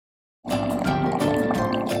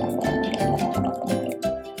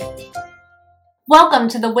Welcome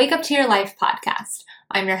to the Wake Up to Your Life podcast.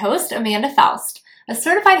 I'm your host, Amanda Faust, a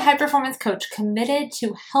certified high-performance coach committed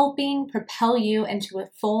to helping propel you into a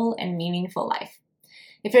full and meaningful life.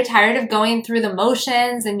 If you're tired of going through the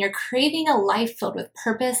motions and you're craving a life filled with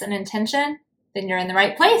purpose and intention, then you're in the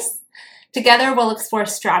right place. Together, we'll explore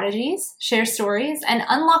strategies, share stories, and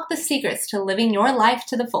unlock the secrets to living your life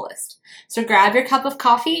to the fullest. So grab your cup of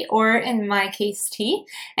coffee, or in my case, tea,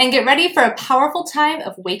 and get ready for a powerful time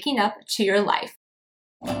of waking up to your life.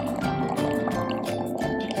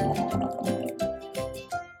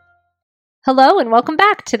 Hello and welcome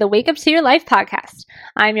back to the Wake Up to Your Life podcast.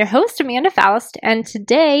 I'm your host, Amanda Faust, and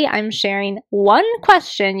today I'm sharing one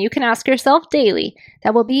question you can ask yourself daily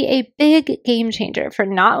that will be a big game changer for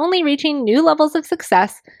not only reaching new levels of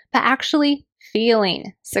success, but actually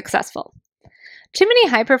feeling successful. Too many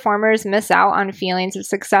high performers miss out on feelings of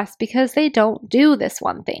success because they don't do this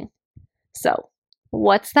one thing. So,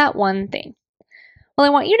 what's that one thing? Well, I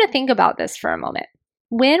want you to think about this for a moment.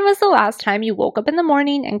 When was the last time you woke up in the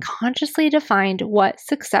morning and consciously defined what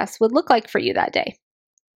success would look like for you that day?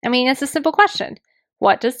 I mean, it's a simple question.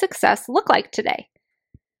 What does success look like today?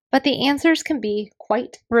 But the answers can be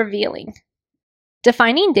quite revealing.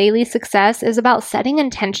 Defining daily success is about setting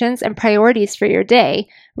intentions and priorities for your day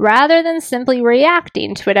rather than simply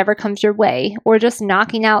reacting to whatever comes your way or just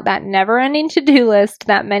knocking out that never-ending to-do list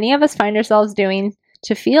that many of us find ourselves doing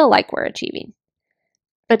to feel like we're achieving.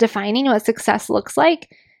 But defining what success looks like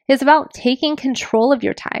is about taking control of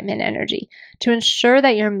your time and energy to ensure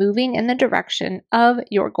that you're moving in the direction of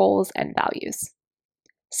your goals and values.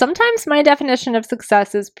 Sometimes my definition of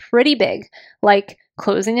success is pretty big, like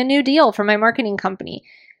closing a new deal for my marketing company,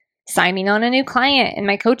 signing on a new client in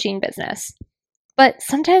my coaching business. But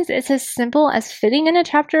sometimes it's as simple as fitting in a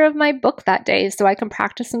chapter of my book that day so I can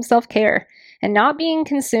practice some self-care and not being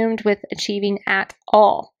consumed with achieving at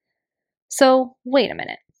all. So, wait a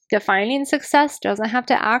minute. Defining success doesn't have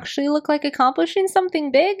to actually look like accomplishing something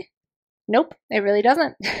big? Nope, it really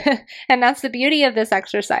doesn't. And that's the beauty of this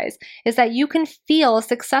exercise, is that you can feel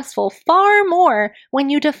successful far more when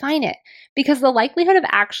you define it, because the likelihood of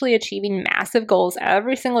actually achieving massive goals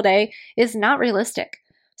every single day is not realistic.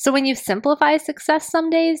 So when you simplify success some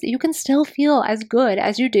days, you can still feel as good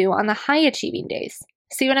as you do on the high achieving days.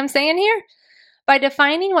 See what I'm saying here? By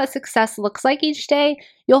defining what success looks like each day,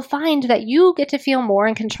 you'll find that you get to feel more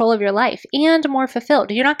in control of your life and more fulfilled.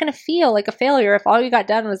 You're not going to feel like a failure if all you got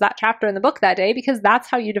done was that chapter in the book that day, because that's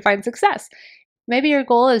how you define success. Maybe your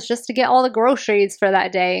goal is just to get all the groceries for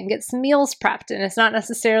that day and get some meals prepped, and it's not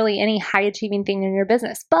necessarily any high achieving thing in your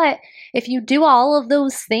business. But if you do all of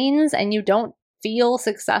those things and you don't feel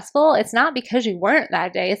successful, it's not because you weren't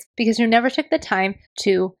that day, it's because you never took the time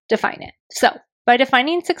to define it. So, by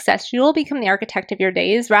defining success, you'll become the architect of your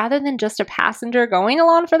days rather than just a passenger going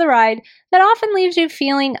along for the ride that often leaves you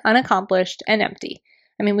feeling unaccomplished and empty.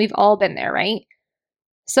 I mean, we've all been there, right?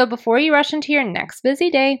 So before you rush into your next busy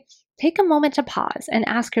day, take a moment to pause and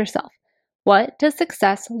ask yourself, what does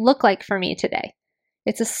success look like for me today?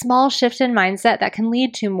 It's a small shift in mindset that can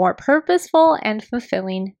lead to more purposeful and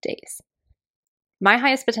fulfilling days. My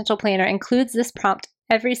Highest Potential Planner includes this prompt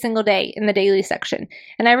every single day in the daily section,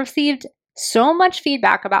 and I received so much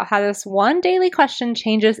feedback about how this one daily question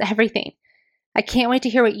changes everything. I can't wait to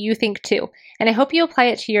hear what you think too, and I hope you apply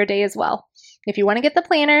it to your day as well. If you want to get the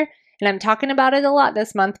planner, and I'm talking about it a lot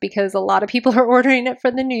this month because a lot of people are ordering it for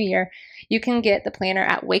the new year, you can get the planner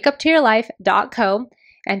at wakeuptoyourlife.co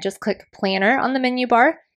and just click planner on the menu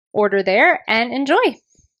bar, order there, and enjoy.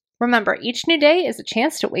 Remember, each new day is a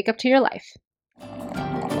chance to wake up to your life.